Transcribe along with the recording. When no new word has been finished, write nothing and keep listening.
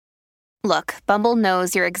Look, Bumble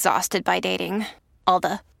knows you're exhausted by dating. All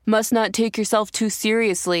the must not take yourself too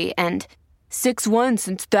seriously and 6'1"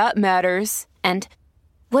 since that matters. And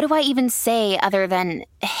what do I even say other than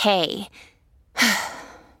hey?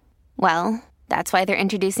 Well, that's why they're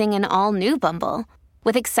introducing an all-new Bumble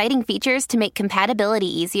with exciting features to make compatibility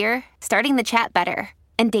easier, starting the chat better,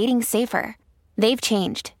 and dating safer. They've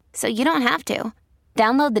changed, so you don't have to.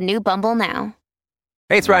 Download the new Bumble now.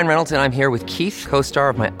 Hey, it's Ryan Reynolds, and I'm here with Keith, co-star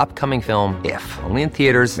of my upcoming film, If, only in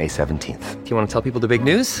theaters May 17th. Do you want to tell people the big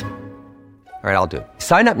news? All right, I'll do it.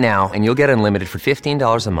 Sign up now and you'll get unlimited for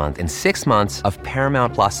 $15 a month and 6 months of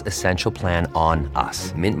Paramount Plus Essential Plan on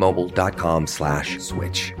us.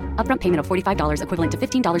 MintMobile.com/switch. Upfront payment of $45 equivalent to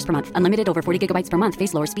 $15 per month. Unlimited over 40 gigabytes per month.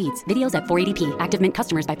 Face lower speeds. Videos at 480p. Active Mint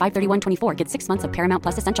customers by 531.24 get 6 months of Paramount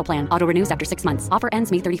Plus Essential Plan. Auto renews after 6 months. Offer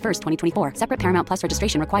ends May 31st, 2024. Separate Paramount Plus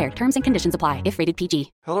registration required. Terms and conditions apply if rated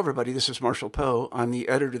PG. Hello, everybody. This is Marshall Poe. I'm the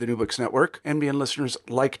editor of the New Books Network. NBN listeners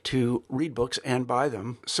like to read books and buy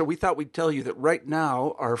them. So we thought we'd tell you that right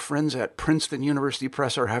now, our friends at Princeton University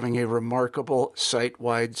Press are having a remarkable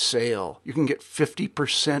site-wide sale. You can get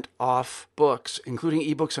 50% off books, including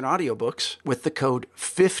ebooks and audiobooks, with the code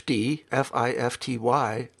 50,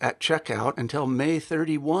 F-I-F-T-Y, at checkout until May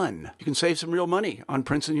 31. You can save some real money on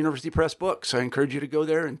Princeton University Press books. I encourage you to go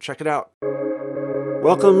there and check it out.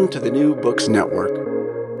 Welcome to the New Books Network.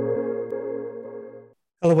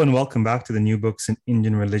 Hello and welcome back to the New Books in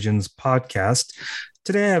Indian Religions podcast.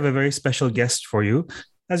 Today I have a very special guest for you.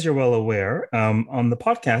 As you're well aware, on the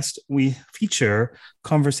podcast, we feature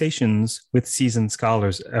conversations with seasoned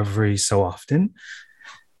scholars every so often.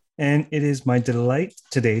 And it is my delight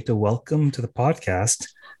today to welcome to the podcast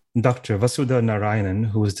Dr. Vasudha Narayanan,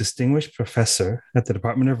 who is Distinguished Professor at the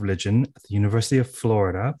Department of Religion at the University of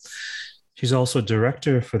Florida. She's also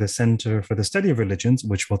director for the Center for the Study of Religions,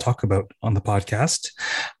 which we'll talk about on the podcast,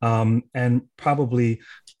 and probably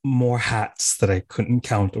more hats that I couldn't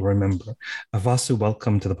count or remember. Vasu,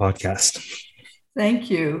 welcome to the podcast. Thank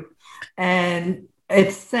you. And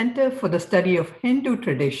it's Center for the Study of Hindu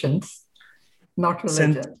Traditions, not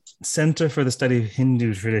religion. Center for the Study of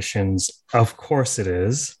Hindu Traditions. Of course it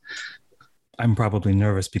is. I'm probably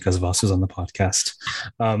nervous because Vasu's on the podcast.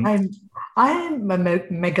 I'm a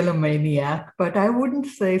megalomaniac, but I wouldn't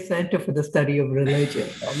say Center for the Study of Religion.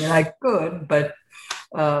 I mean, I could, but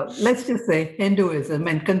let's just say Hinduism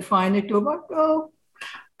and confine it to about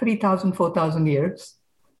 3,000, 4,000 years.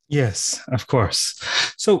 Yes, of course.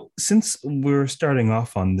 So since we're starting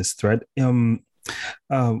off on this thread,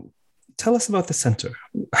 tell us about the center.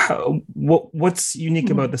 What's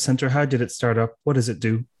unique about the center? How did it start up? What does it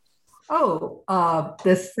do?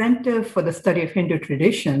 The Center for the Study of Hindu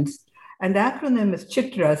Traditions, and the acronym is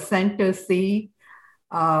CHITRA, Center C,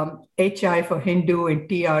 HI for Hindu and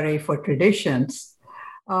TRA for Traditions.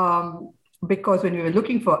 Because when we were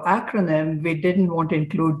looking for acronym, we didn't want to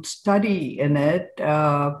include study in it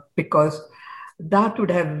because that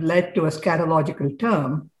would have led to a scatological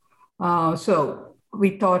term. So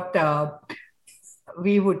we thought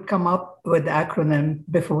we would come up with the acronym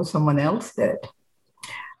before someone else did.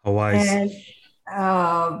 Oh, wise.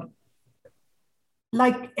 And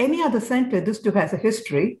like any other center, this too has a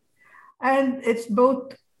history, and it's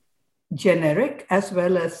both generic as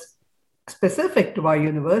well as specific to our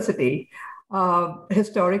university.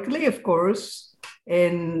 Historically, of course,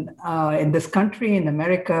 in this country, in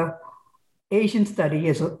America, Asian study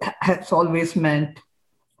has always meant,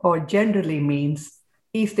 or generally means,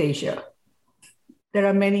 East Asia. There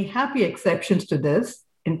are many happy exceptions to this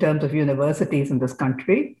in terms of universities in this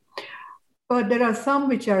country, but there are some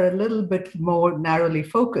which are a little bit more narrowly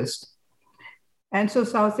focused. And so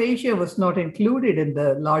South Asia was not included in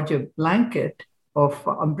the larger blanket of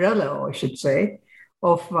umbrella, or I should say,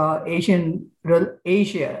 of Asian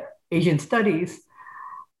studies.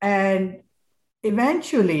 And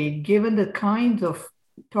eventually, given the kinds of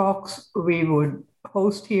talks we would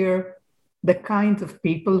host here, the kinds of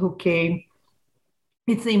people who came,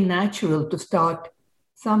 it seemed natural to start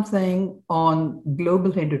something on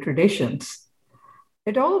global Hindu traditions.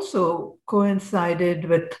 It also coincided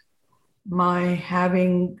with my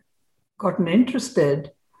having gotten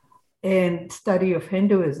interested in study of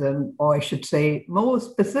Hinduism, or I should say more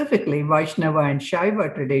specifically Vaishnava and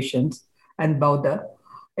Shaiva traditions and Bauddha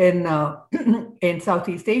in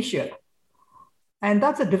Southeast Asia. And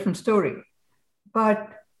that's a different story. But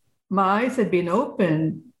my eyes had been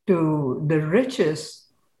open to the riches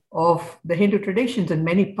of the Hindu traditions in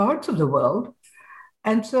many parts of the world.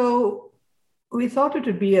 And so we thought it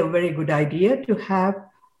would be a very good idea to have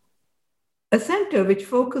a center which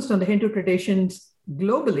focused on the Hindu traditions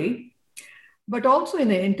globally, but also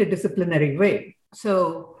in an interdisciplinary way.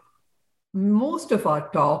 So most of our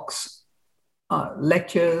talks,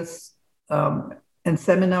 lectures, and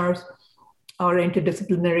seminars are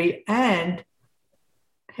interdisciplinary and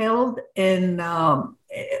held in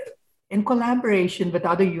collaboration with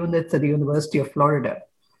other units at the University of Florida,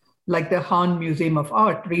 like the Hahn Museum of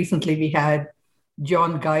Art. Recently, we had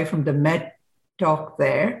John Guy from the Met talk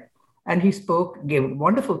there, and he gave a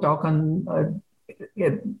wonderful talk on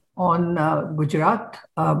Gujarat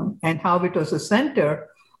and how it was a center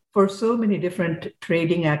for so many different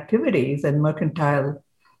trading activities and mercantile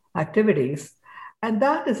activities. And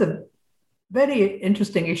that is a very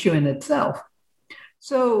interesting issue in itself.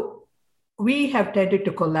 So we have tended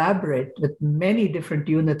to collaborate with many different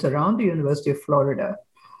units around the University of Florida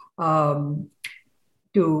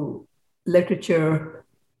to literature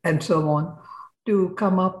and so on, to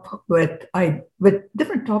come up with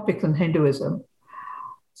different topics on Hinduism.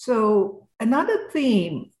 So another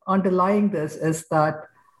theme underlying this is that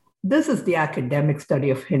this is the academic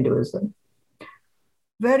study of Hinduism.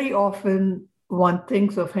 Very often one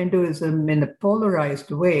thinks of Hinduism in a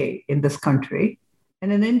polarized way in this country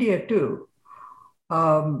and in India too.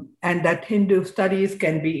 And that Hindu studies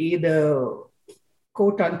can be either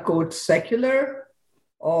quote unquote secular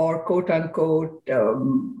or quote unquote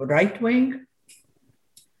right wing.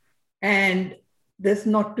 And there's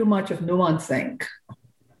not too much of nuancing.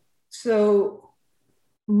 So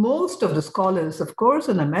most of the scholars, of course,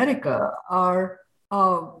 in America are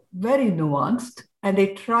very nuanced, and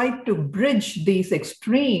they try to bridge these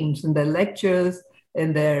extremes in their lectures,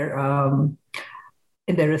 in their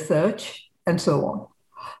research, and so on.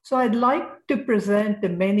 So I'd like to present the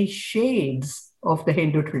many shades of the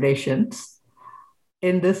Hindu traditions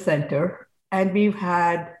in this center. And we've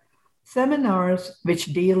had seminars which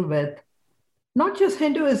deal with not just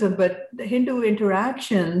Hinduism, but the Hindu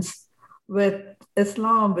interactions with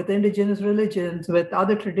Islam, with indigenous religions, with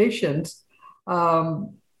other traditions, not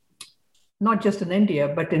just in India,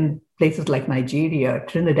 but in places like Nigeria,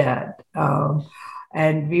 Trinidad.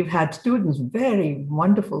 And we've had students, very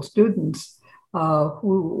wonderful students,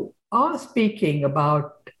 who are speaking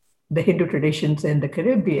about the Hindu traditions in the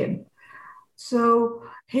Caribbean. So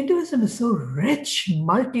Hinduism is so rich,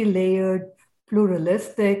 multi-layered,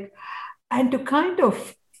 pluralistic, and to kind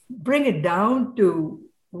of bring it down to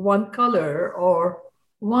one color or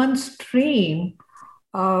one stream,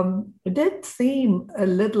 it did seem a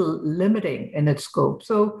little limiting in its scope.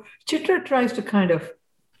 So Chitra tries to kind of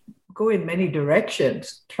go in many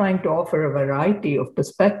directions, trying to offer a variety of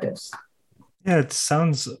perspectives. Yeah, it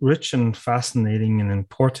sounds rich and fascinating and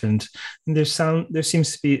important. And there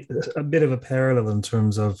seems to be a bit of a parallel in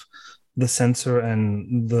terms of the censor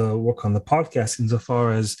and the work on the podcast,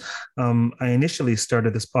 insofar as I initially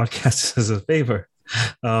started this podcast as a favor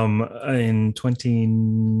in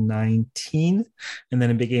 2019, and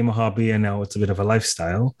then it became a hobby, and now it's a bit of a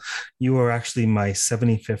lifestyle. You are actually my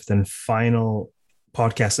 75th and final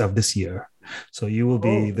podcast of this year. So you will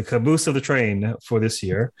be the caboose of the train for this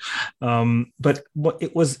year. But what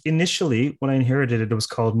it was initially, when I inherited it, it was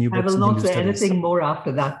called New Books. I will not say anything more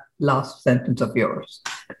after that last sentence of yours.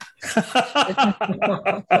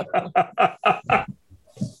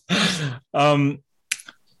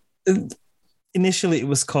 Initially, it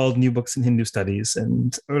was called New Books in Hindu Studies.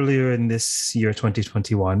 And earlier in this year,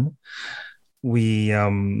 2021,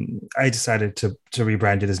 I decided to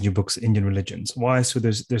rebrand it as New Books Indian Religions. Why? So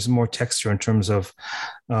there's more texture in terms of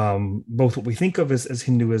both what we think of as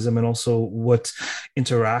Hinduism and also what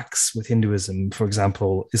interacts with Hinduism. For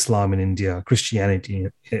example, Islam in India, Christianity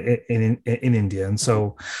in India, and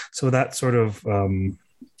so that sort of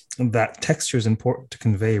that texture is important to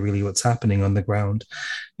convey really what's happening on the ground.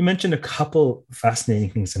 You mentioned a couple fascinating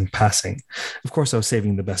things in passing. Of course, I was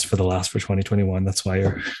saving the best for the last for 2021. That's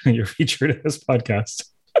why you're featured in this podcast.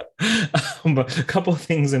 But a couple of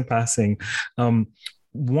things in passing.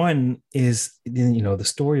 One is, the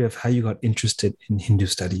story of how you got interested in Hindu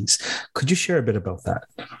studies. Could you share a bit about that?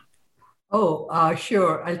 Oh,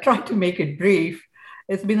 sure. I'll try to make it brief.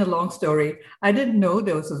 It's been a long story. I didn't know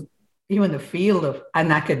there was even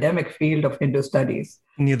an academic field of Hindu studies.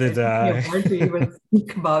 Neither did I. Hard to even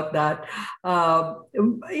speak about that.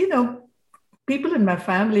 People in my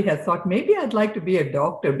family had thought maybe I'd like to be a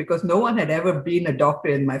doctor, because no one had ever been a doctor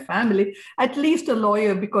in my family, at least a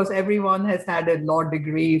lawyer, because everyone has had a law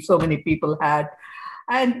degree. So many people had.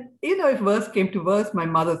 And, if worse came to worse, my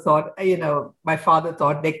father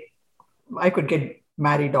thought I could get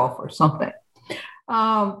married off or something.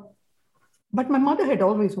 But my mother had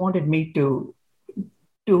always wanted me to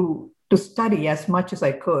study as much as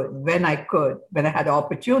I could, when I had the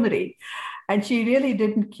opportunity. And she really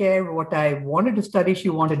didn't care what I wanted to study. She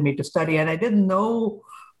wanted me to study. And I didn't know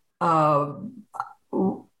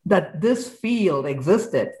that this field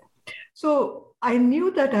existed. So I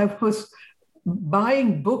knew that I was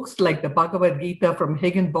buying books like the Bhagavad Gita from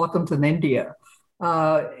Higginbotham's in India.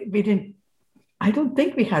 I don't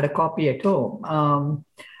think we had a copy at home.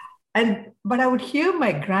 But I would hear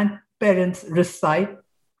my grandparents recite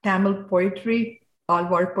Tamil poetry,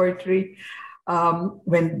 Alvar poetry,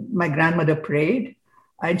 when my grandmother prayed,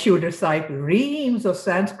 and she would recite reams of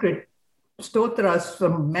Sanskrit stotras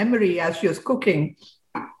from memory as she was cooking.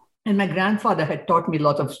 And my grandfather had taught me a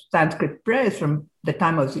lot of Sanskrit prayers from the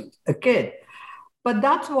time I was a kid. But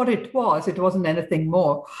that's what it was. It wasn't anything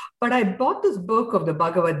more. But I bought this book of the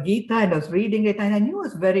Bhagavad Gita and I was reading it, and I knew I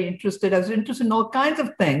was very interested. I was interested in all kinds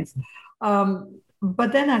of things.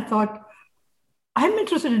 But then I thought, I'm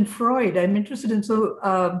interested in Freud. I'm interested in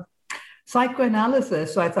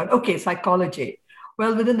psychoanalysis. So I thought, okay, psychology.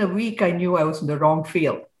 Well, within a week, I knew I was in the wrong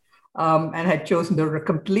field and had chosen the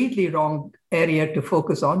completely wrong area to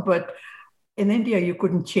focus on. But in India, you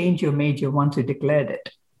couldn't change your major once you declared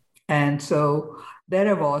it. And so there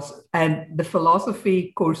I was. And the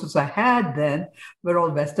philosophy courses I had then were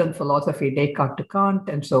all Western philosophy, Descartes to Kant,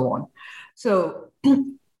 and so on. So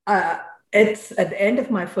it's at the end of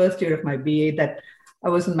my first year of my BA that I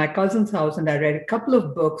was in my cousin's house and I read a couple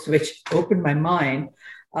of books which opened my mind.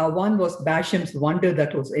 One was Basham's Wonder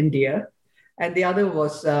That Was India, and the other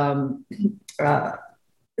was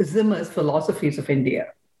Zimmer's Philosophies of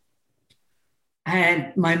India.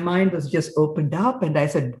 And my mind was just opened up and I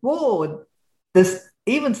said, whoa, this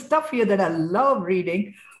even stuff here that I love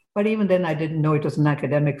reading. But even then I didn't know it was an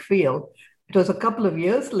academic field. It was a couple of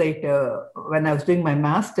years later when I was doing my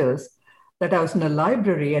master's that I was in a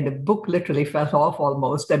library and a book literally fell off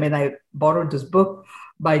almost. I mean, I borrowed this book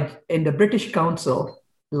in the British Council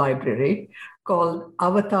library called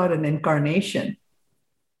Avatar and Incarnation.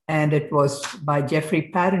 And it was by Geoffrey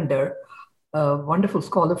Parender, a wonderful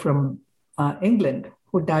scholar from England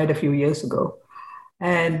who died a few years ago.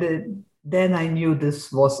 And then I knew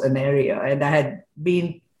this was an area. And I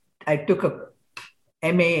took a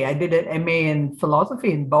MA, I did an MA in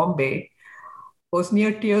philosophy in Bombay. Was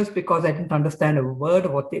near tears because I didn't understand a word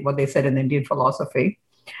of what they said in Indian philosophy.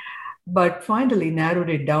 But finally narrowed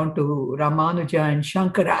it down to Ramanuja and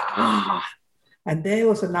Shankara. And there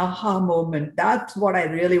was an aha moment. That's what I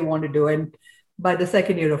really want to do. And by the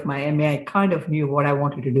second year of my MA, I kind of knew what I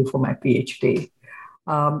wanted to do for my PhD.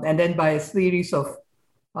 And then by a series of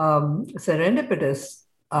serendipitous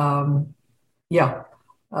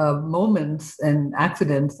moments and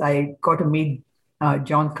accidents, I got to meet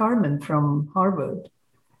John Carmen from Harvard.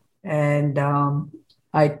 And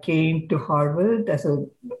I came to Harvard as a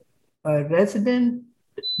resident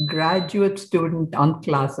graduate student,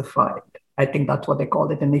 unclassified. I think that's what they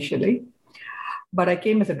called it initially. But I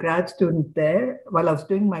came as a grad student there while I was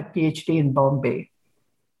doing my PhD in Bombay.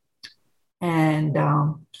 And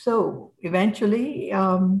so eventually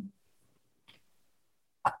I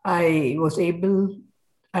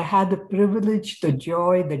had the privilege, the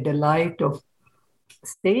joy, the delight of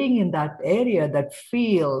staying in that area, that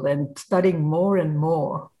field, and studying more and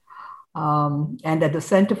more. And at the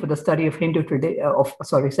Center for the Study of Center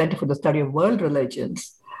for the Study of World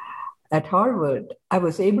Religions at Harvard, I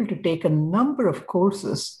was able to take a number of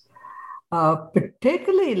courses,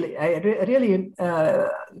 particularly a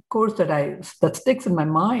course that sticks in my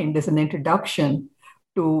mind is an introduction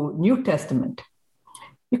to New Testament,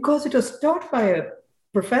 because it was taught by a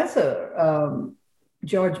professor,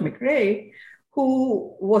 George McRae,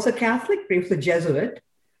 who was a Catholic priest, a Jesuit,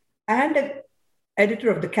 and an editor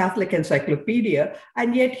of the Catholic Encyclopedia.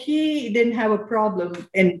 And yet he didn't have a problem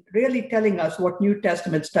in really telling us what New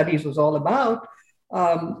Testament studies was all about,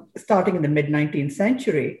 starting in the mid-19th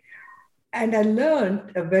century. And I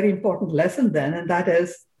learned a very important lesson then, and that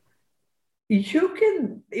is, the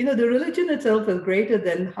religion itself is greater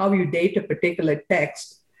than how you date a particular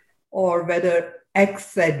text or whether X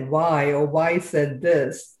said Y or Y said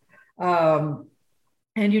this.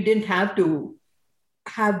 And you didn't have to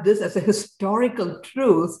have this as a historical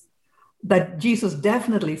truth that Jesus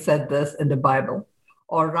definitely said this in the Bible,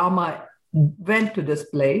 or Rama went to this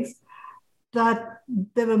place, that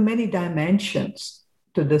there were many dimensions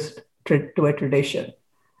to a tradition,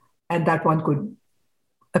 and that one could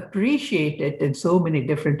appreciate it in so many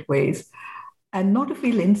different ways and not to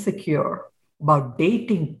feel insecure about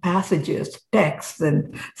dating passages, texts,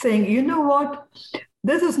 and saying, you know what,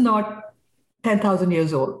 this is not 10,000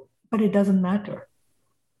 years old, but it doesn't matter.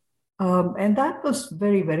 And that was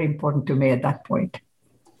very, very important to me at that point.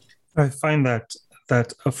 I find that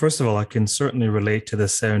that, first of all, I can certainly relate to the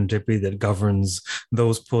serendipity that governs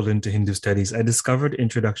those pulled into Hindu studies. I discovered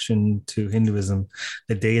Introduction to Hinduism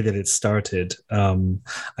the day that it started. I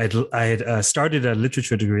had started a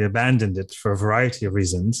literature degree, abandoned it for a variety of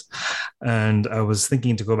reasons, and I was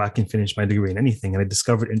thinking to go back and finish my degree in anything, and I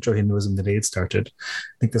discovered Intro Hinduism the day it started.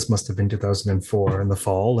 I think this must have been 2004 in the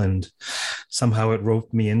fall, and somehow it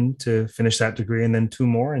roped me in to finish that degree and then two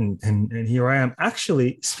more, and here I am.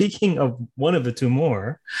 Actually, speaking of one of the two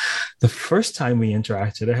more, the first time we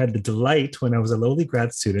interacted, I had the delight when I was a lowly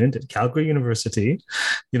grad student at Calgary University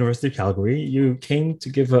of Calgary. You came to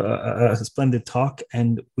give a splendid talk,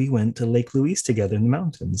 and we went to Lake Louise together in the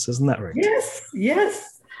mountains. Isn't that right?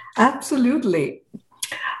 Yes, absolutely.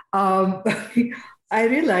 I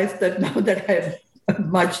realized that now that I'm a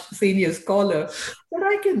much senior scholar, that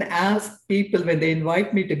I can ask people when they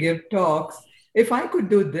invite me to give talks if I could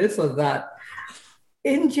do this or that.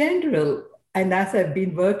 In general, and as I've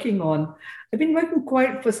been working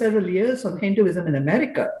quite for several years on Hinduism in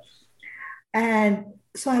America. And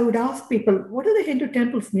so I would ask people, what are the Hindu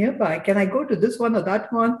temples nearby? Can I go to this one or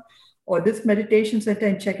that one or this meditation center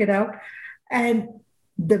and check it out? And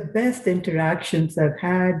the best interactions I've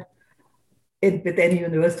had with any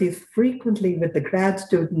universities, frequently with the grad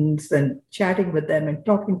students and chatting with them and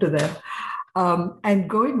talking to them, and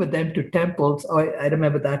going with them to temples. I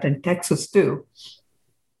remember that in Texas too.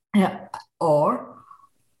 Or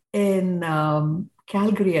in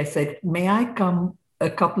Calgary, I said, may I come a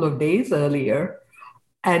couple of days earlier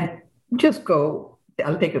and just go?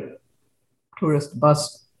 I'll take a tourist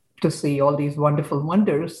bus to see all these wonderful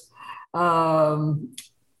wonders. And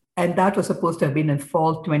that was supposed to have been in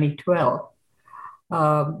fall 2012.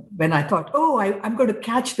 When I thought, I'm going to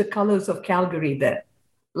catch the colors of Calgary there,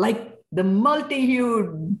 like the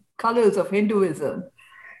multi-hued colors of Hinduism.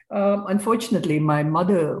 Unfortunately, my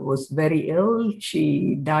mother was very ill.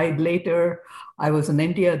 She died later. I was in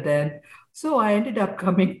India then. So I ended up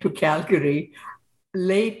coming to Calgary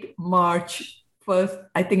late March 1st.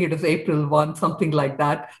 I think it was April 1, something like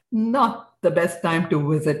that. Not the best time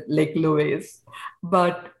to visit Lake Louise.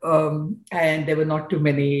 But, and there were not too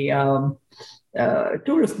many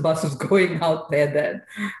tourist buses going out there then.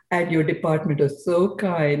 And your department was so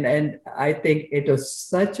kind. And I think it was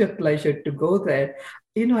such a pleasure to go there.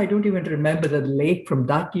 I don't even remember the lake from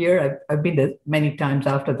that year. I've been there many times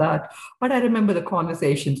after that. But I remember the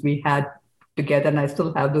conversations we had together, and I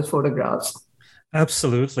still have those photographs.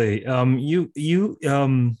 Absolutely. I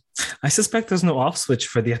suspect there's no off switch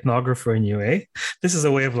for the ethnographer in you, eh? This is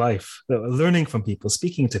a way of life, learning from people,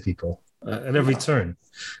 speaking to people at every turn.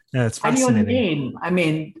 Yeah, it's fascinating. And your name, I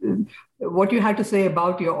mean, what you had to say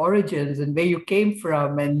about your origins and where you came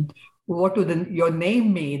from and what would your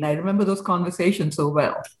name mean? I remember those conversations so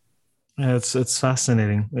well. Yeah, it's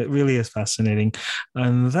fascinating. It really is fascinating.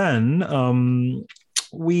 And then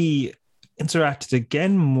we interacted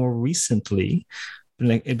again more recently.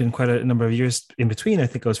 It'd been quite a number of years in between. I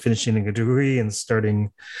think I was finishing a degree and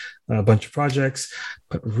starting a bunch of projects.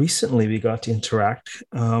 But recently we got to interact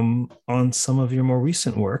on some of your more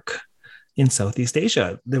recent work in Southeast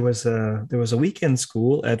Asia. There was a weekend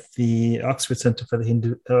school at the Oxford Center for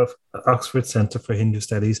Hindu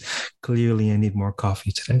Studies. Clearly, I need more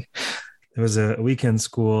coffee today. There was a weekend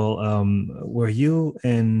school where you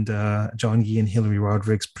and John Gee and Hilary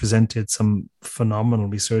Rodrigues presented some phenomenal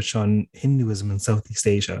research on Hinduism in Southeast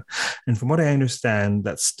Asia. And from what I understand,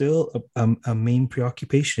 that's still a main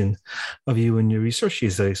preoccupation of you and your research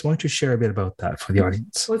these days. Why don't you share a bit about that for the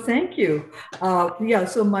audience? Well, thank you.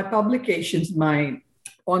 So my publications, my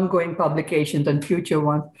ongoing publications and future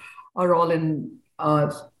ones are all in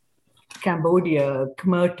Cambodia,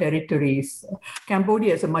 Khmer territories.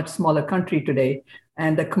 Cambodia is a much smaller country today,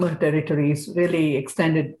 and the Khmer territories really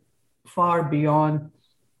extended far beyond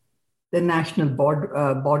the national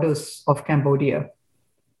borders of Cambodia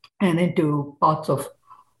and into parts of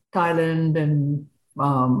Thailand and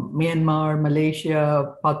Myanmar,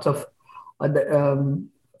 Malaysia, parts of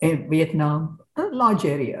Vietnam, a large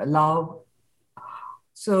area, Laos.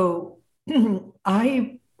 So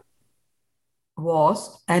I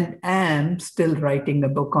was and am still writing a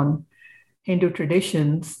book on Hindu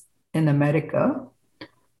traditions in America,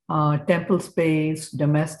 temple space,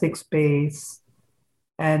 domestic space,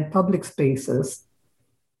 and public spaces,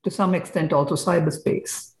 to some extent also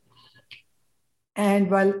cyberspace. And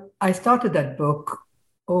while I started that book,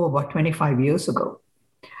 about 25 years ago,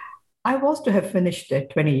 I was to have finished it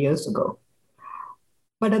 20 years ago.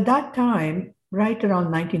 But at that time, right around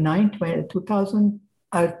 1999, 2000,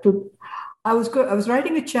 I was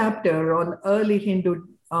writing a chapter on early Hindu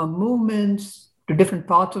movements to different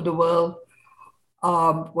parts of the world,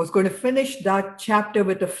 Was going to finish that chapter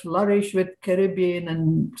with a flourish with Caribbean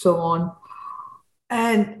and so on.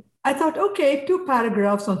 And I thought, okay, 2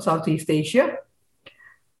 paragraphs on Southeast Asia.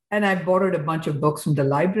 And I borrowed a bunch of books from the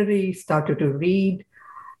library, started to read.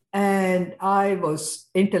 And I was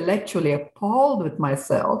intellectually appalled with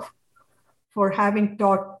myself for having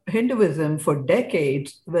taught Hinduism for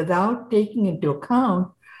decades without taking into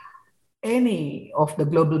account any of the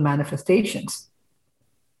global manifestations.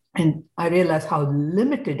 And I realized how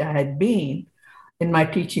limited I had been in my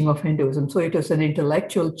teaching of Hinduism. So it was an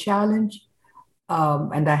intellectual challenge,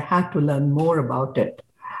 and I had to learn more about it.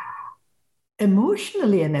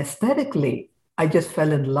 Emotionally and aesthetically, I just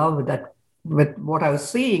fell in love with what I was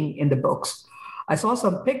seeing in the books. I saw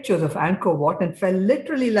some pictures of Angkor Wat and felt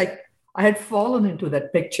literally like I had fallen into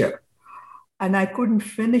that picture. And I couldn't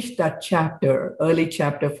finish that early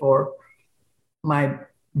chapter for my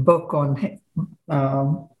book on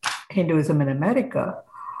Hinduism in America.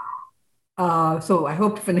 So I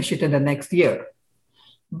hope to finish it in the next year.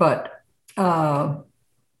 But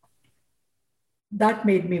that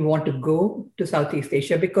made me want to go to Southeast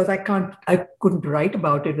Asia because I couldn't write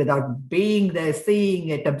about it without being there, seeing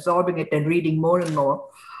it, absorbing it, and reading more and more.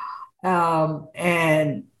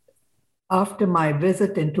 And after my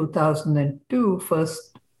visit in 2002,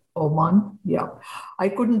 first Oman, I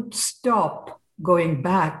couldn't stop going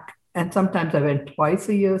back. And sometimes I went twice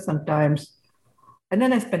a year, sometimes. And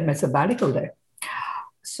then I spent my sabbatical there.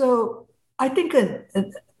 So I think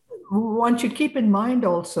one should keep in mind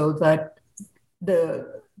also that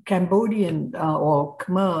the Cambodian or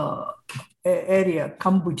Khmer area,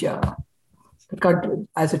 Kambuja, the country,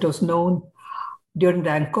 as it was known during the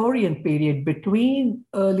Angkorian period, between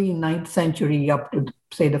early 9th century up to,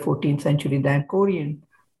 say, the 14th century, the Angkorian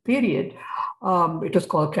period, it was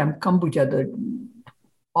called Kambuja, the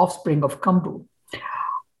offspring of Kambu.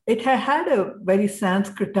 It had a very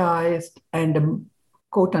Sanskritized and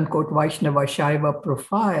quote-unquote Vaishnava Shaiva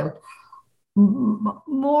profile,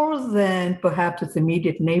 more than perhaps its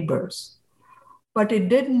immediate neighbors. But it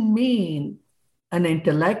didn't mean an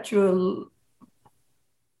intellectual,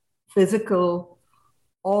 physical,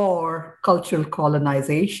 or cultural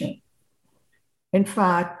colonization. In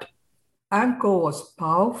fact, Angkor was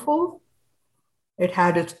powerful. It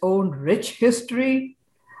had its own rich history,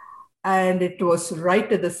 and it was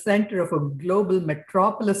right at the center of a global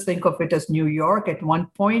metropolis. Think of it as New York. At one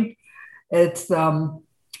point, its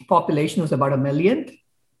population was about 1 million,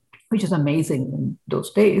 which is amazing in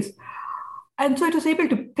those days. And so it was able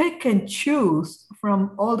to pick and choose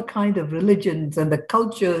from all the kind of religions and the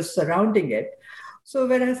cultures surrounding it. So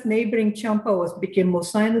whereas neighboring Champa became more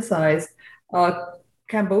Sinicized,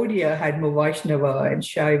 Cambodia had more Vaishnava and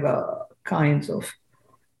Shaiva kinds of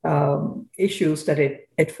issues that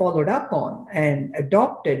it followed up on and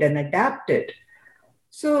adopted and adapted.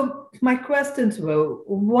 So my questions were,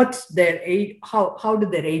 what's their how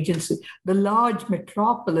did their agency, the large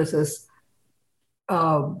metropolises,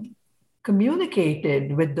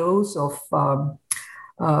 communicated with those of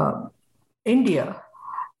India?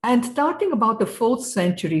 And starting about the 4th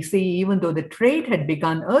century CE, even though the trade had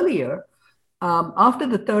begun earlier, after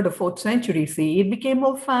the 3rd or 4th century CE, it became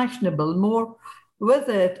more fashionable, more with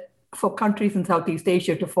it for countries in Southeast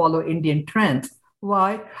Asia to follow Indian trends.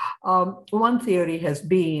 Why? One theory has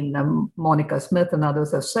been, Monica Smith and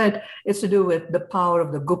others have said, is to do with the power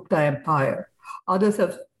of the Gupta Empire. Others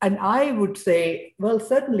have, and I would say, well,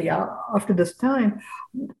 certainly after this time,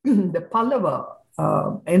 the Pallava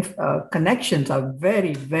connections are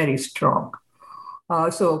very, very strong.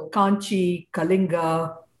 So Kanchi,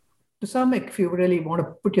 Kalinga, to some, if you really want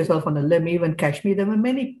to put yourself on a limb, even Kashmir, there were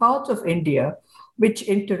many parts of India which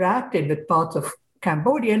interacted with parts of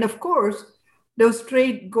Cambodia. And of course, there was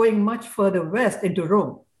trade going much further west into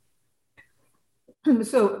Rome.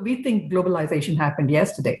 So we think globalization happened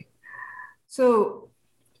yesterday. So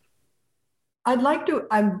I'd like to,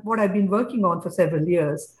 what I've been working on for several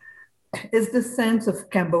years is the sense of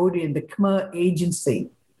Cambodia and the Khmer agency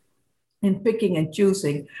in picking and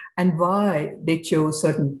choosing, and why they chose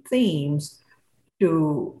certain themes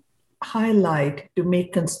to highlight, to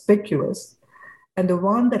make conspicuous. And the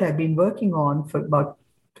one that I've been working on for about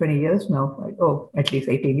 20 years now, at least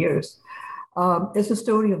 18 years, is the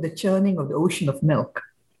story of the churning of the ocean of milk.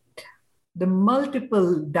 The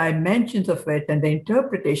multiple dimensions of it and the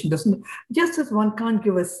interpretation doesn't, just as one can't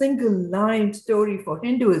give a single line story for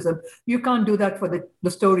Hinduism, you can't do that for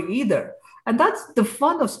the story either. And that's the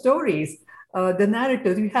fun of stories, the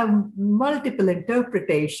narratives. You have multiple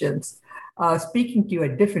interpretations speaking to you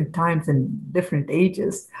at different times and different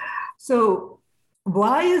ages. So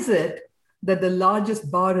why is it that the largest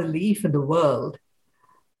bas relief in the world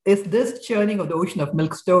is this churning of the ocean of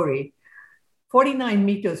milk story, 49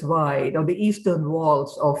 meters wide on the eastern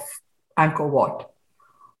walls of Angkor Wat.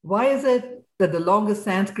 Why is it that the longest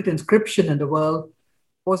Sanskrit inscription in the world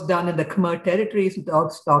was done in the Khmer territories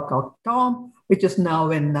without Stock Tom, which is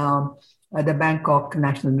now in the Bangkok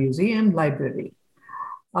National Museum library,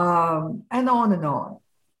 and on and on.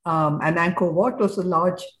 And Angkor Wat was a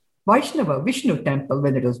large Vishnu temple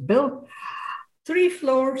when it was built. 3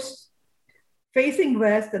 floors facing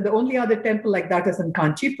west, and the only other temple like that is in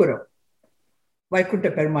Kanchipuram,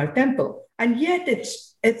 Vaikuntha Perumal Temple. And yet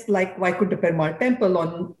it's like Vaikuntha Perumal Temple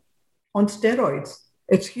on steroids.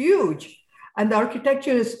 It's huge. And the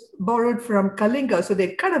architecture is borrowed from Kalinga. So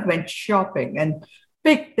they kind of went shopping and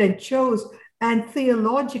picked and chose. And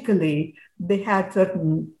theologically, they had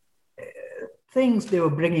certain things they were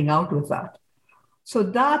bringing out with that. So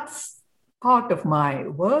that's part of my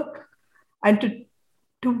work. And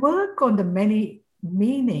to work on the many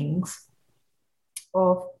meanings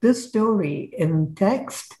of this story in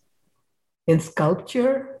text, in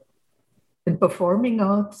sculpture, in performing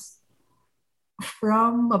arts,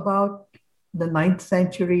 from about the 9th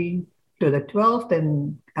century to the 12th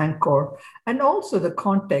in Angkor, and also the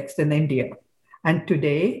context in India. And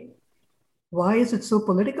today, why is it so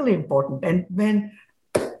politically important? And when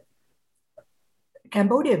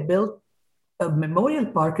Cambodia built a memorial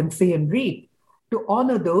park in Siem Reap to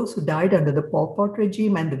honor those who died under the Pol Pot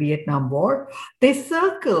regime and the Vietnam War, they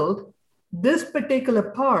circled this particular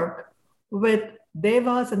park with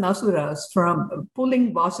Devas and Asuras from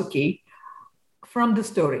pulling Vasuki from the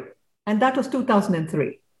story. And that was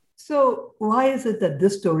 2003. So why is it that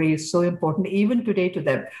this story is so important even today to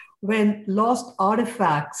them? When lost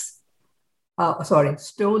artifacts,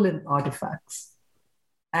 stolen artifacts,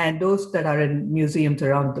 and those that are in museums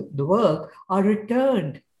around the world are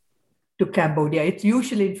returned to Cambodia. It's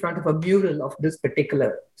usually in front of a mural of this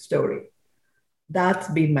particular story. That's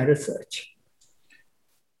been my research.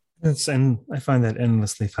 And I find that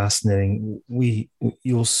endlessly fascinating.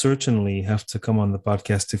 You'll certainly have to come on the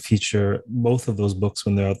podcast to feature both of those books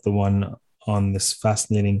when they're out, the one on this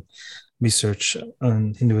fascinating research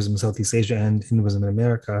on Hinduism in Southeast Asia and Hinduism in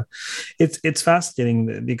America. It's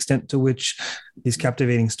fascinating the extent to which these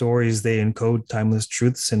captivating stories, they encode timeless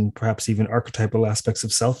truths and perhaps even archetypal aspects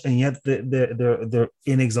of self, and yet they're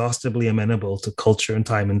inexhaustibly amenable to culture and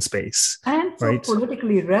time and space. And so right?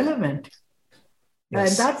 Politically relevant.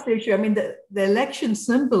 Yes. And that's the issue. I mean, the election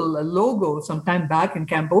symbol, a logo sometime back in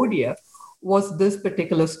Cambodia was this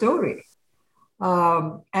particular story.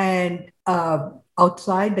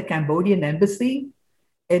 Outside the Cambodian embassy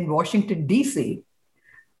in Washington, D.C.,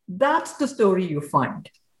 that's the story you find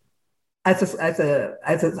as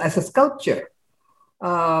a sculpture.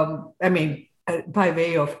 By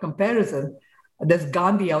way of comparison, there's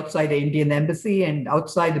Gandhi outside the Indian embassy, and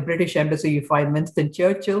outside the British embassy, you find Winston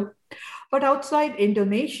Churchill. But outside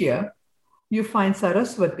Indonesia, you find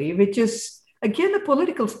Saraswati, which is, again, a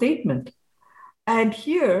political statement. And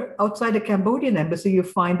here, outside the Cambodian embassy, you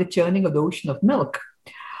find the churning of the ocean of milk.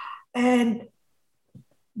 And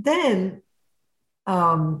then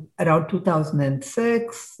around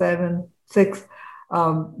 2006, when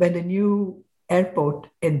the new airport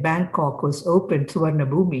in Bangkok was opened,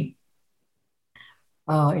 Suvarnabhumi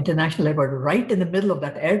International Airport, right in the middle of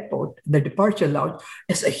that airport, the departure lounge,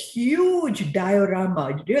 is a huge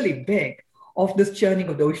diorama, really big, of this churning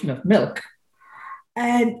of the ocean of milk.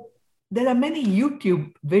 And there are many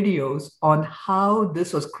YouTube videos on how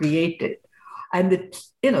this was created. And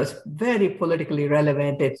it's very politically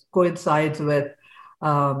relevant. It coincides with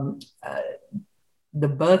the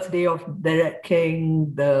birthday of the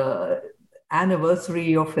king, the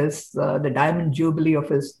anniversary of the diamond jubilee of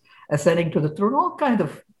his ascending to the throne, all kinds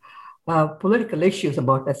of political issues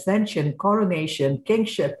about ascension, coronation,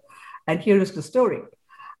 kingship. And here is the story.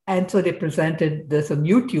 And so they presented this on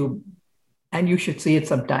YouTube, and you should see it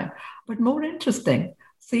sometime. But more interesting,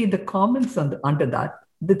 see the comments under that,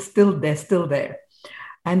 they're still there.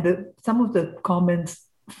 And some of the comments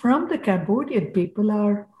from the Cambodian people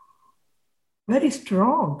are very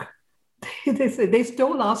strong. They say they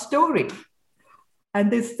stole our story. And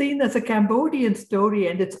they're seen as a Cambodian story,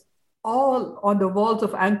 and it's all on the walls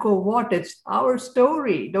of Angkor Wat. It's our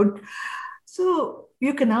story. So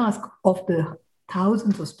you can ask, of the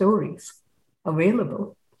thousands of stories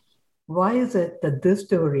available, why is it that this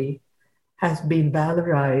story has been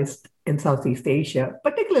valorized in Southeast Asia,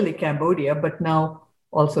 particularly Cambodia, but now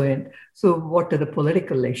also so what are the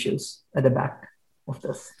political issues at the back of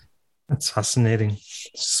this? That's fascinating.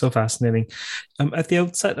 So fascinating. At the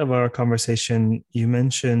outset of our conversation, you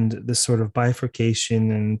mentioned this sort of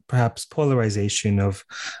bifurcation and perhaps polarization of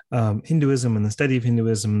Hinduism and the study of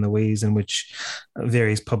Hinduism and the ways in which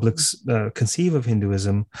various publics conceive of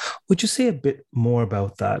Hinduism. Would you say a bit more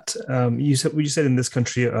about that? You said in this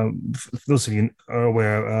country, for those of you are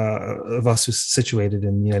aware of us who's situated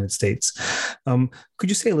in the United States, could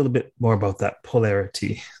you say a little bit more about that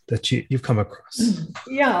polarity that you've come across?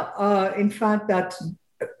 Yeah, in fact, that's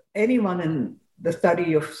anyone in the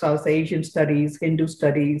study of South Asian studies, Hindu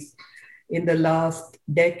studies in the last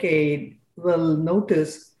decade will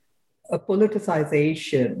notice a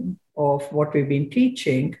politicization of what we've been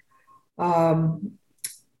teaching. And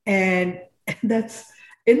that's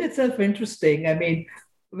in itself interesting. I mean,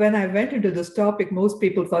 when I went into this topic, most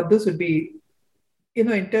people thought this would be,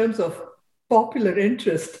 in terms of popular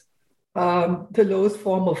interest, the lowest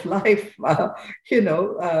form of life.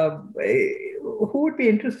 Who would be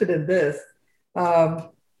interested in this?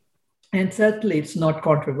 And certainly it's not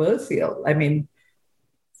controversial. I mean,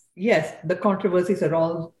 yes, the controversies are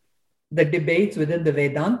all the debates within the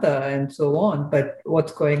Vedanta and so on, but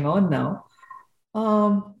what's going on now?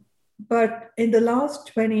 But in the last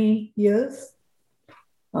 20 years,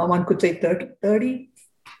 one could say 30,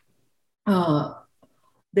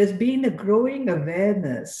 there's been a growing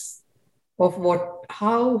awareness of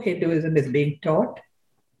how Hinduism is being taught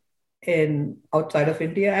outside of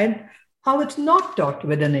India and how it's not taught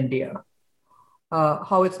within India,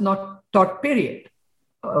 how it's not taught, period,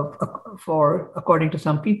 according to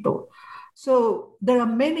some people. So there are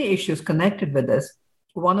many issues connected with this.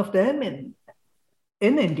 One of them in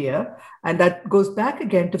India, and that goes back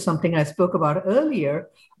again to something I spoke about earlier,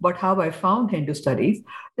 about how I found Hindu studies.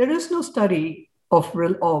 There is no study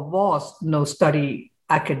was no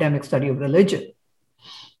academic study of religion.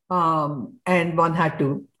 And one had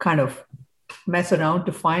to kind of mess around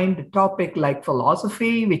to find a topic like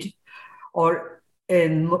philosophy, or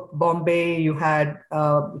in Bombay, you had,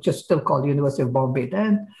 which is still called University of Bombay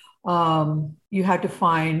then, you had to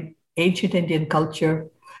find ancient Indian culture.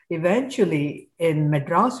 Eventually, in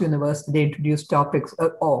Madras University, they introduced topics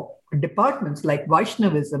or departments like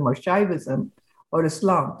Vaishnavism or Shaivism or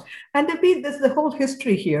Islam. And there's the whole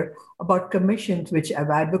history here about commissions which have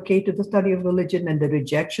advocated the study of religion and the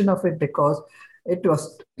rejection of it because it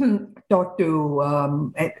was taught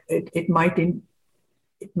to, it might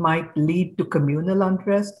lead to communal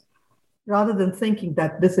unrest, rather than thinking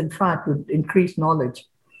that this, in fact, would increase knowledge.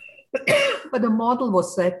 But the model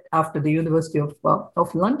was set after the University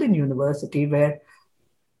of London University, where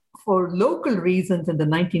for local reasons in the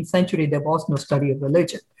 19th century, there was no study of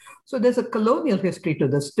religion. So there's a colonial history to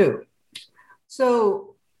this too.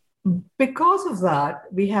 So because of that,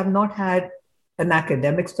 we have not had an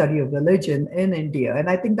academic study of religion in India. And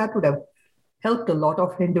I think that would have helped a lot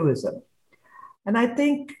of Hinduism. And I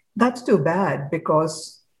think that's too bad,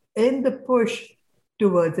 because in the push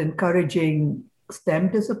towards encouraging STEM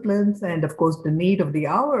disciplines, and of course the need of the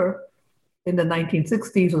hour in the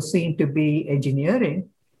 1960s was seen to be engineering,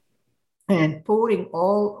 and pouring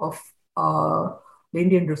all of the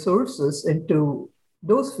Indian resources into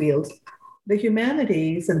those fields, the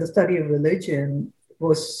humanities and the study of religion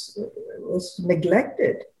was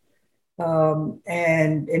neglected.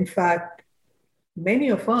 And in fact, many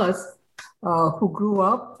of us who grew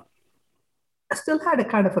up still had a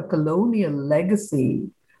kind of a colonial legacy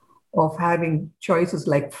of having choices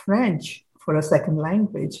like French for a second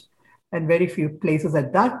language, and very few places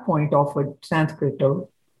at that point offered Sanskrit or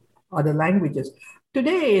other languages.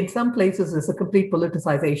 Today, in some places, there's a complete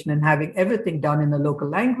politicization and having everything done in a local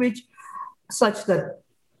language, such that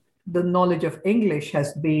the knowledge of English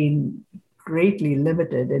has been greatly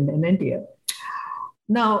limited in India.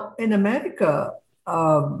 Now, in America,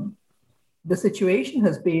 the situation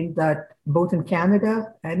has been that both in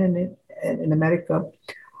Canada and in America,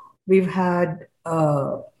 we've had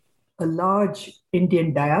a large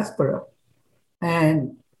Indian diaspora,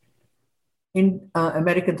 and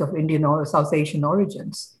Americans of Indian or South Asian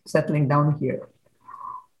origins settling down here.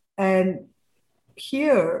 And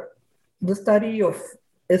here, the study of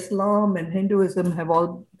Islam and Hinduism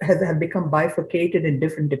have become bifurcated in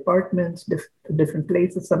different departments, different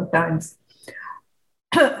places sometimes.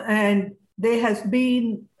 And there has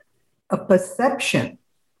been a perception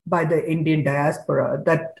by the Indian diaspora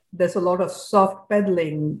that there's a lot of soft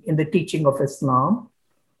peddling in the teaching of Islam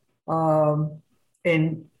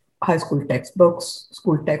in high school textbooks,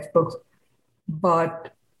 school textbooks.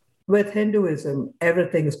 But with Hinduism,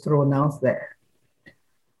 everything is thrown out there.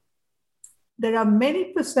 There are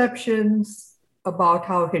many perceptions about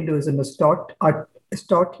how Hinduism is taught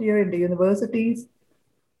here in the universities.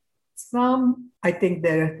 some, I think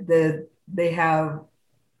they have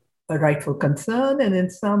a rightful concern, and in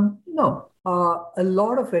some, no. A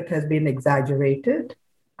lot of it has been exaggerated.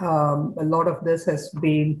 A lot of this has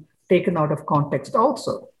been taken out of context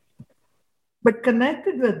also. But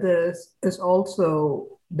connected with this is also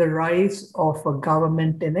the rise of a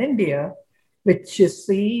government in India, which is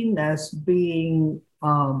seen as being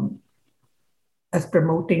as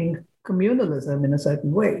promoting communalism in a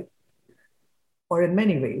certain way, or in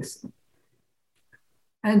many ways.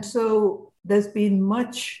 And so there's been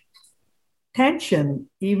much tension,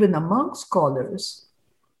 even among scholars,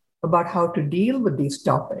 about how to deal with these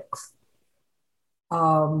topics.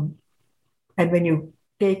 And when you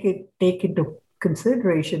take into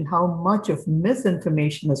consideration how much of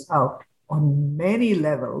misinformation is out on many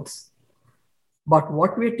levels about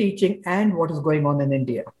what we're teaching and what is going on in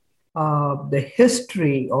India, the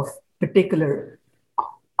history of particular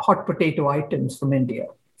hot potato items from India.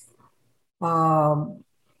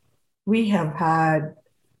 We have had,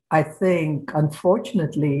 I think,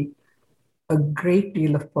 unfortunately, a great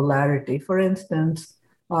deal of polarity. For instance,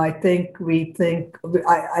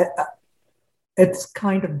 it's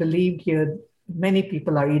kind of believed here, many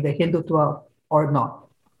people are either Hindutva or not,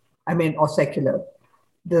 or secular.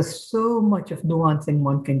 There's so much of nuancing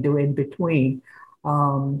one can do in between.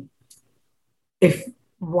 If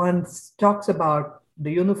one talks about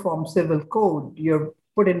the Uniform Civil Code, you're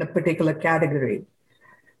put in a particular category.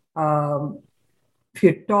 If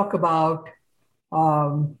you talk about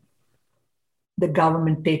the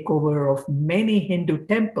government takeover of many Hindu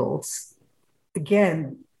temples,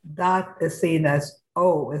 again, that is seen as,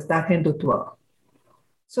 oh, is that Hindutva?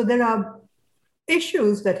 So there are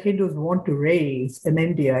issues that Hindus want to raise in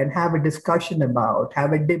India and have a discussion about,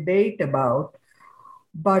 have a debate about.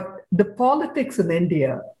 But the politics in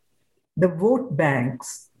India, the vote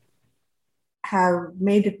banks, have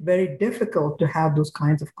made it very difficult to have those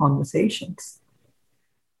kinds of conversations.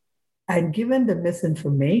 And given the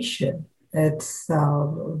misinformation, it's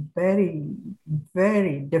a very,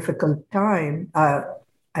 very difficult time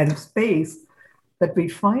and space that we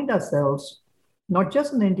find ourselves, not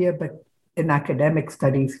just in India, but in academic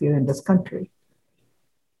studies here in this country.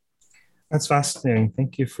 That's fascinating.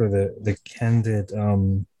 Thank you for the candid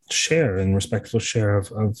share and respectful share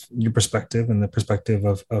of your perspective and the perspective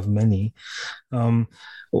of many.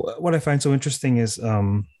 What I find so interesting is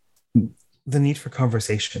the need for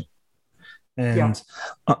conversation. And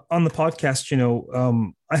on the podcast,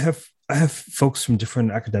 I have folks from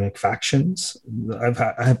different academic factions. I've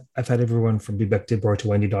had everyone from Bibek Dibor to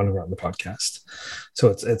Wendy Donovan on the podcast. So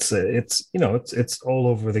it's all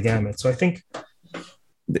over the gamut. So I think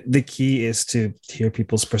the key is to hear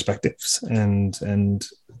people's perspectives and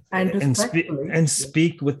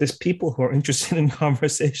speak with these people who are interested in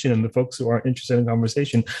conversation, and the folks who aren't interested in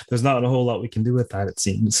conversation. There's not a whole lot we can do with that, it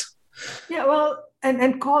seems. Yeah, well,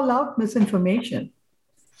 and call out misinformation.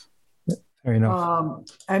 Fair enough.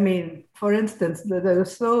 For instance, there are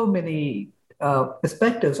so many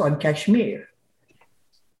perspectives on Kashmir.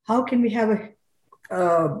 How can we have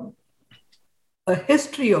a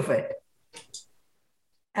history of it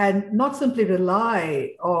and not simply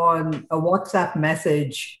rely on a WhatsApp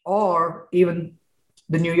message or even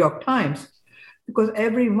the New York Times? Because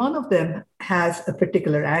every one of them has a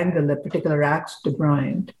particular angle, a particular axe to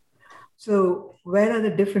grind. So where are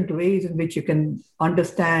the different ways in which you can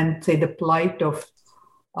understand, say, the plight of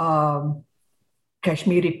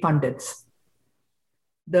Kashmiri Pandits,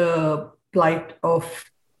 the plight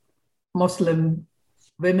of Muslim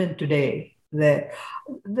women today? There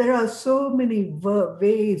are so many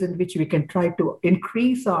ways in which we can try to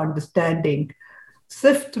increase our understanding,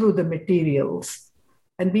 sift through the materials,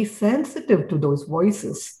 and be sensitive to those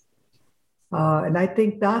voices. And I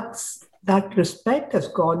think that respect has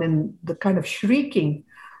gone in the kind of shrieking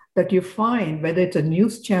that you find, whether it's a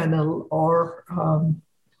news channel or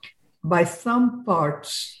by some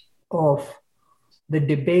parts of the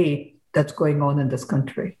debate that's going on in this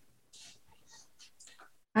country.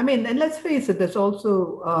 And let's face it, there's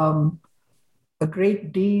also a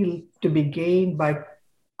great deal to be gained by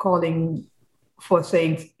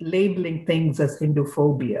labeling things as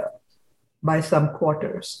Hinduphobia by some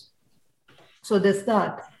quarters. So there's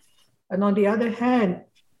that. And on the other hand,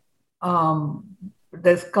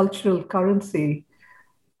 there's cultural currency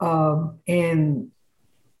in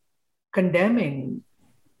condemning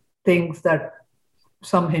things that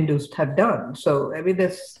some Hindus have done. So,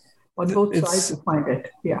 there's on both sides you find it.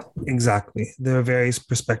 Yeah. Exactly. There are various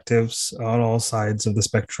perspectives on all sides of the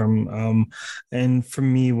spectrum. And for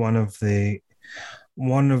me, one of the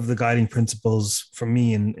guiding principles for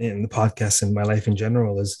me in the podcast and my life in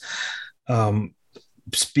general is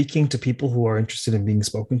speaking to people who are interested in being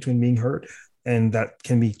spoken to and being heard. And that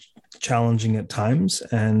can be challenging at times.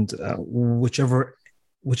 And whichever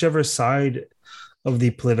side of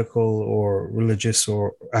the political or religious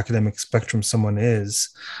or academic spectrum someone is,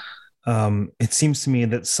 it seems to me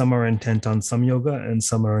that some are intent on some yoga and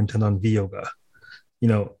some are intent on viyoga,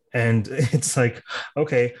 and it's like,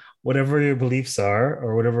 okay, whatever your beliefs are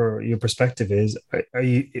or whatever your perspective is,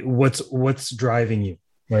 what's driving you,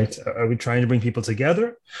 right? Are we trying to bring people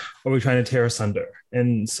together or are we trying to tear asunder?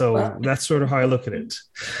 And so that's sort of how I look at it.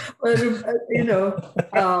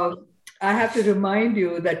 Well, I have to remind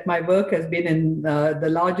you that my work has been in the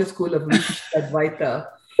largest school of research, Advaita.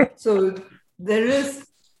 So there is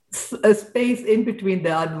a space in between the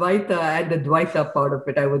Advaita and the Dvaita part of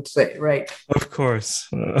it, I would say, right? Of course.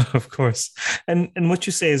 And what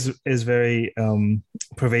you say is very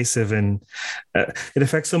pervasive, and it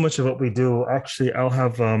affects so much of what we do. Actually, I'll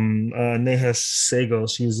have Neha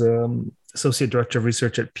Sehgal. She's Associate Director of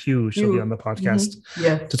Research at Pew. She'll be on the podcast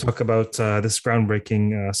to talk about this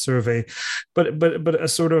groundbreaking survey. But a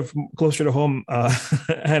sort of closer to home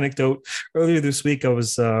anecdote. Earlier this week, I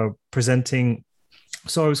was presenting.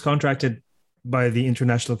 So I was contracted by the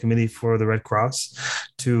International Committee for the Red Cross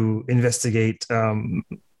to investigate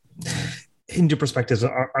Hindu perspectives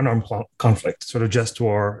on armed conflict, sort of just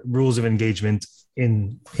war, rules of engagement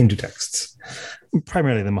in Hindu texts,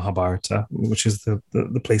 primarily the Mahabharata, which is the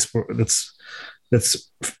place where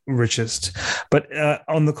that's richest. But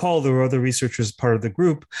on the call, there were other researchers part of the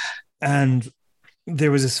group, and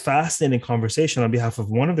there was this fascinating conversation on behalf of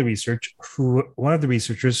one of the researchers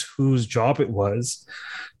whose job it was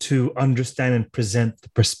to understand and present the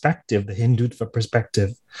Hindutva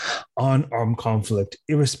perspective on armed conflict,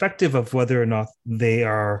 irrespective of whether or not they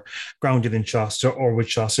are grounded in Shastra or with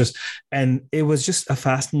Shastras. And it was just a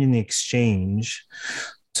fascinating exchange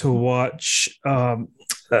to watch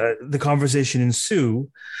the conversation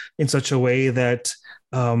ensue in such a way that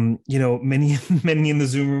many in the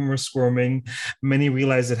Zoom room were squirming. Many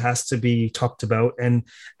realized it has to be talked about, and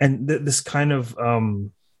this kind of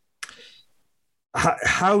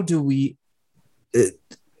how do we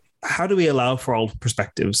allow for all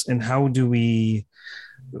perspectives, and how do we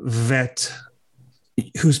vet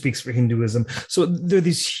who speaks for Hinduism? So there are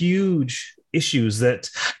these huge issues that,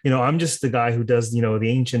 I'm just the guy who does, the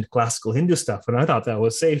ancient classical Hindu stuff. And I thought that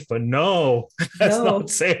was safe, but no, that's not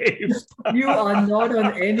safe. You are not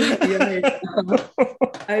on any.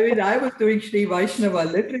 I was doing Sri Vaishnava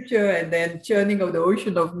literature and then churning of the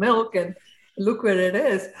ocean of milk, and look where it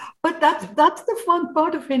is. But that's the fun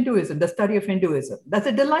part of Hinduism, the study of Hinduism. That's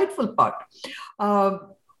a delightful part.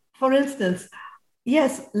 For instance,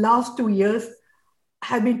 yes, last 2 years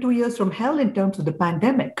have been 2 years from hell in terms of the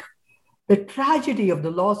pandemic. The tragedy of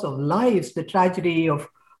the loss of lives, the tragedy of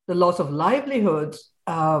the loss of livelihoods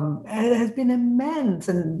has been immense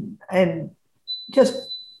and just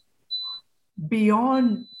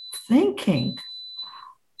beyond thinking.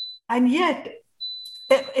 And yet,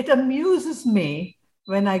 it amuses me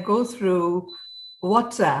when I go through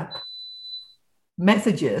WhatsApp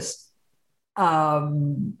messages,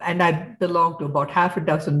 and I belong to about half a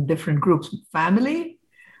dozen different groups: family,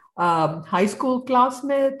 high school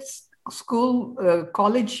classmates,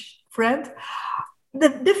 college friends, the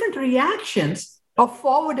different reactions of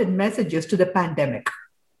forwarded messages to the pandemic.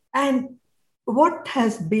 And what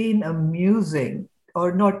has been amusing,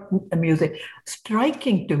 or not amusing,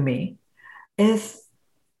 striking to me, is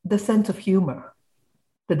the sense of humor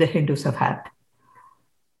that the Hindus have had.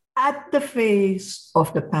 At the face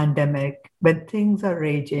of the pandemic, when things are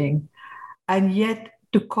raging, and yet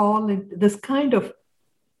to call it this kind of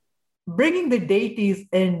bringing the deities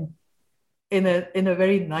in a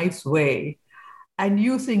very nice way, and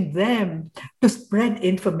using them to spread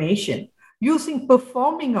information, using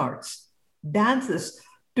performing arts, dances,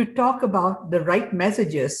 to talk about the right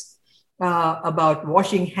messages, about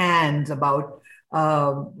washing hands, about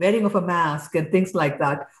wearing of a mask and things like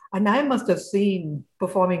that. And I must have seen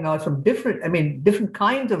performing arts from different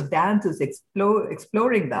kinds of dances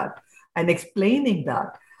exploring that and explaining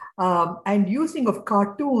that, and using of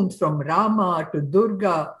cartoons from Rama to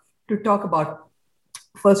Durga, to talk about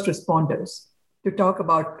first responders, to talk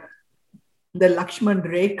about the Lakshman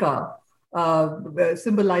Rekha,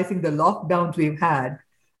 symbolizing the lockdowns we've had.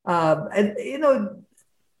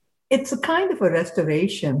 It's a kind of a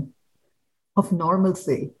restoration of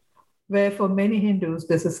normalcy, where for many Hindus,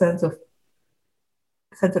 there's a sense of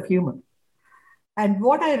humor. And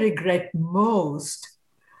what I regret most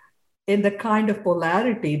in the kind of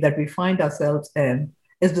polarity that we find ourselves in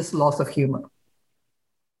is this loss of humor,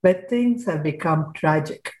 where things have become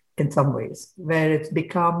tragic in some ways, where it's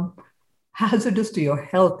become hazardous to your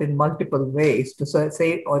health in multiple ways to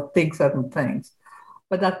say or think certain things.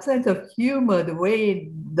 But that sense of humor, the way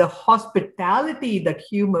the hospitality that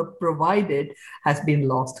humor provided has been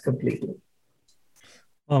lost completely.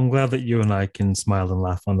 Well, I'm glad that you and I can smile and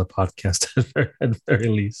laugh on the podcast at very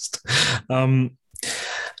least.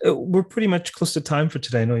 We're pretty much close to time for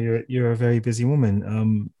today. I know you're a very busy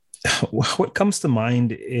woman. What comes to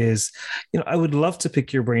mind is, I would love to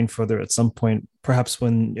pick your brain further at some point, perhaps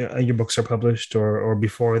when your books are published or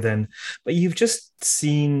before then. But you've just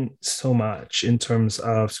seen so much in terms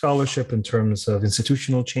of scholarship, in terms of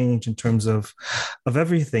institutional change, in terms of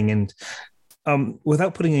everything. And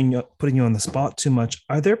without putting you on the spot too much,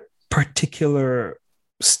 are there particular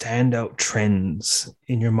standout trends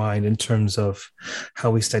in your mind in terms of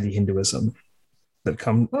how we study Hinduism that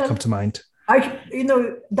come to mind?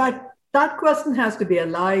 That question has to be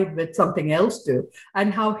allied with something else too,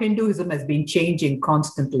 and how Hinduism has been changing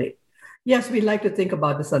constantly. Yes, we like to think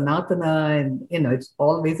about the Sanatana, and it's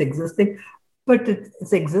always existing, but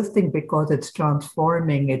it's existing because it's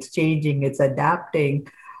transforming, it's changing, it's adapting,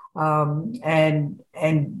 and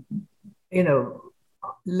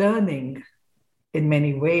learning in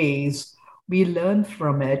many ways. We learn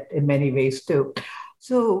from it in many ways too.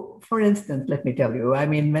 So, for instance, let me tell you,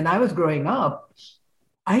 when I was growing up,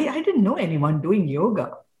 I didn't know anyone doing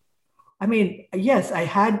yoga. Yes, I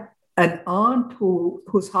had an aunt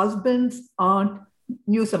whose husband's aunt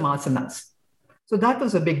knew some asanas. So that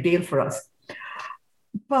was a big deal for us.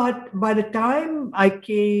 But by the time I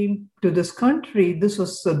came to this country, this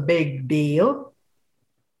was a big deal.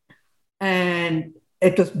 And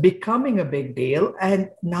it was becoming a big deal. And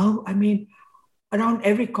now, around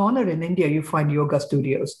every corner in India, you find yoga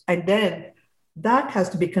studios. And then that has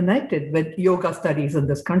to be connected with yoga studies in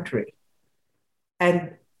this country.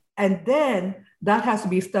 And then that has to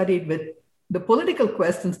be studied with the political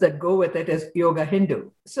questions that go with it as Yoga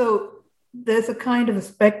Hindu. So there's a kind of a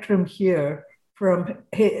spectrum here from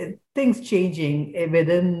things changing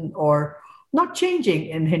within or not changing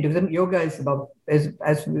in Hinduism. Yoga is about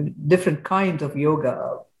as different kinds of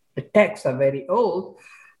yoga. The texts are very old.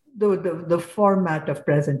 The format of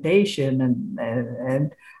presentation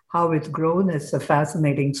and how it's grown is a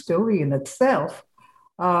fascinating story in itself.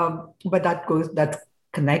 But that's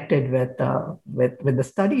connected with the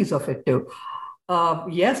studies of it too.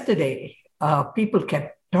 Yesterday, people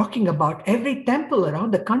kept talking about every temple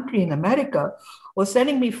around the country in America was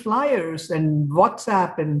sending me flyers and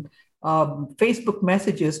WhatsApp and Facebook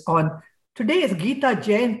messages on today is Gita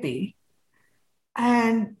Jayanti.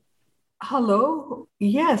 And hello,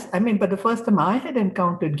 yes, but the first time I had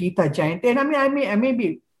encountered Gita Jayanti, and I may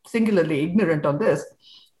be singularly ignorant on this,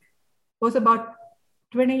 was about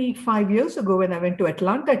 25 years ago when I went to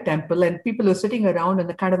Atlanta Temple and people were sitting around in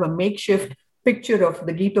a kind of a makeshift picture of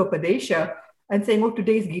the Gita Upadesha and saying, oh,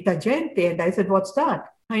 today is Gita Jayanti. And I said, what's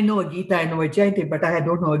that? I know a Gita, I know a Jayanti, but I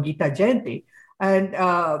don't know a Gita Jayanti. And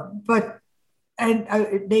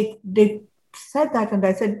they said that, and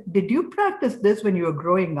I said, did you practice this when you were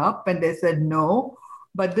growing up? And they said, no,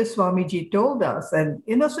 but this Swamiji told us. And,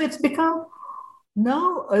 so it's become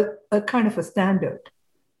now a kind of a standard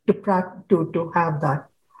to have that.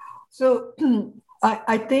 So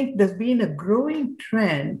I think there's been a growing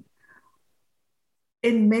trend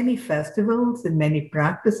in many festivals, in many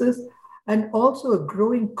practices, and also a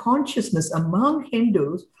growing consciousness among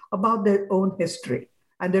Hindus about their own history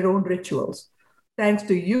and their own rituals. Thanks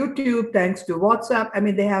to YouTube, thanks to WhatsApp,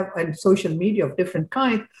 they have and social media of different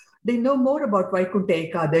kinds. They know more about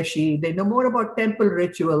Vaikunta Ekadashi, they know more about temple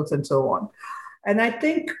rituals and so on. And I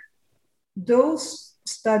think those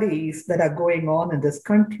studies that are going on in this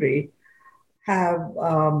country have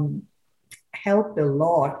helped a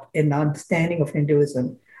lot in understanding of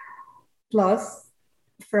Hinduism. Plus,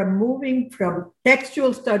 from moving from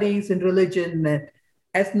textual studies in religion and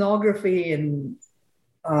ethnography and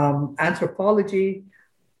anthropology,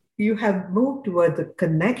 you have moved towards a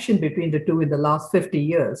connection between the two in the last 50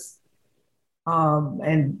 years.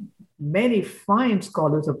 And many fine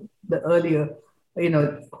scholars of the earlier,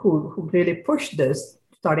 who really pushed this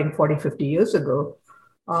starting 40, 50 years ago,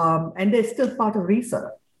 and they're still part of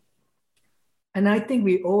research. And I think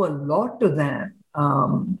we owe a lot to them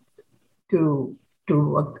to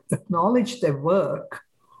acknowledge their work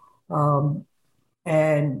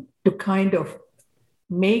and to kind of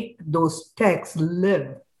make those texts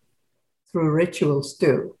live through rituals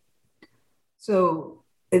too. So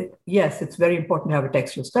yes, it's very important to have a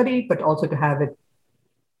textual study, but also to have it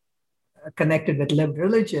connected with lived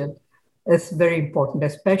religion is very important,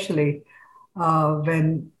 especially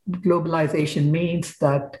when globalization means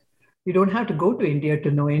that You don't have to go to India to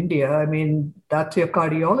know India. I mean, that's your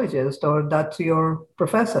cardiologist or that's your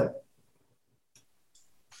professor.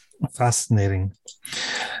 Fascinating.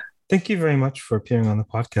 Thank you very much for appearing on the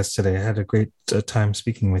podcast today. I had a great time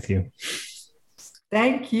speaking with you.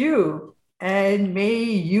 Thank you. And may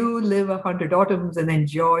you live 100 autumns and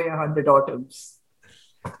enjoy 100 autumns.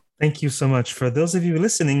 Thank you so much. For those of you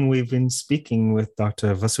listening, we've been speaking with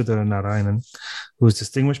Dr. Vasudha Narayanan, who is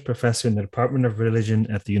Distinguished Professor in the Department of Religion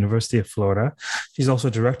at the University of Florida. She's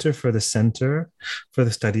also Director for the Center for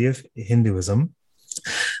the Study of Hinduism.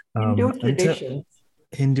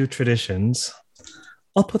 Hindu traditions.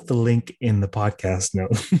 I'll put the link in the podcast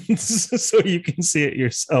notes so you can see it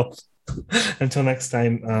yourself. Until next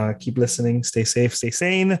time, keep listening, stay safe, stay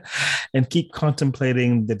sane, and keep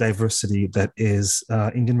contemplating the diversity that is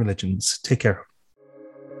Indian religions. Take care.